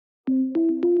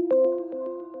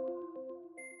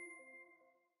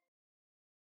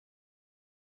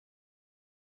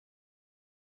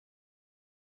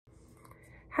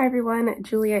Hi everyone,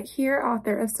 Juliet here,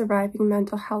 author of Surviving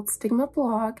Mental Health Stigma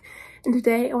blog, and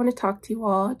today I want to talk to you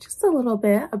all just a little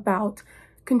bit about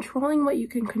controlling what you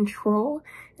can control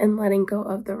and letting go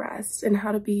of the rest, and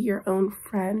how to be your own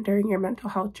friend during your mental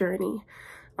health journey.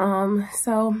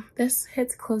 So this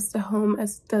hits close to home,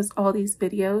 as does all these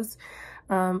videos,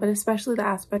 but especially the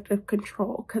aspect of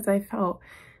control, because I felt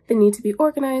the need to be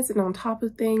organized and on top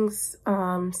of things,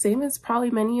 same as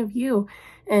probably many of you.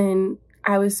 And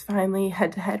I was finally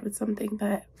head to head with something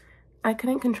that I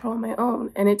couldn't control on my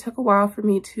own. And it took a while for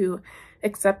me to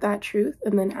accept that truth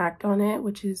and then act on it,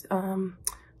 which is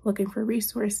looking for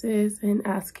resources and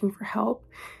asking for help.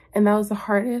 And that was the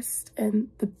hardest and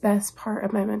the best part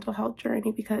of my mental health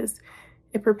journey, because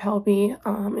it propelled me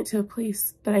into a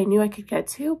place that I knew I could get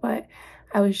to, but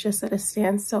I was just at a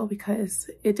standstill because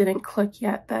it didn't click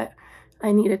yet that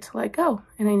I needed to let go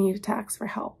and I needed to ask for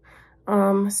help.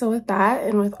 So with that,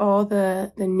 and with all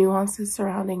the nuances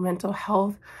surrounding mental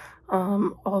health,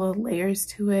 all the layers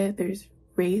to it, there's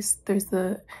race, there's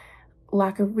the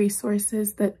lack of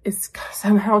resources that is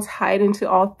somehow tied into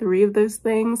all three of those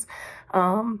things.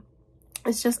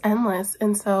 It's just endless.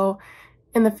 And so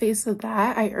in the face of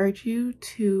that, I urge you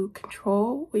to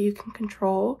control what you can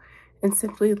control and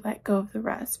simply let go of the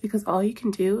rest, because all you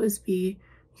can do is be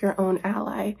your own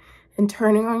ally. And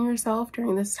turning on yourself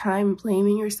during this time,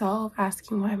 blaming yourself,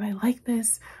 asking, why am I like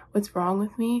this? What's wrong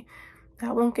with me?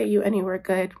 That won't get you anywhere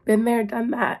good. Been there,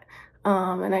 done that.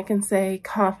 And I can say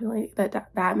confidently that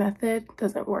that method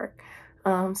doesn't work.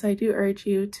 So I do urge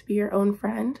you to be your own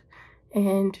friend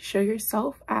and show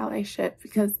yourself allyship,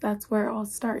 because that's where it all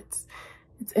starts.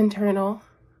 It's internal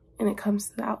and it comes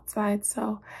to the outside.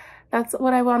 So that's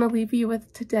what I want to leave you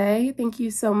with today. Thank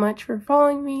you so much for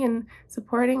following me and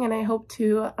supporting, and I hope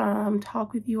to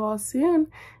talk with you all soon.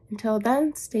 Until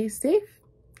then, stay safe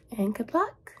and good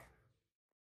luck.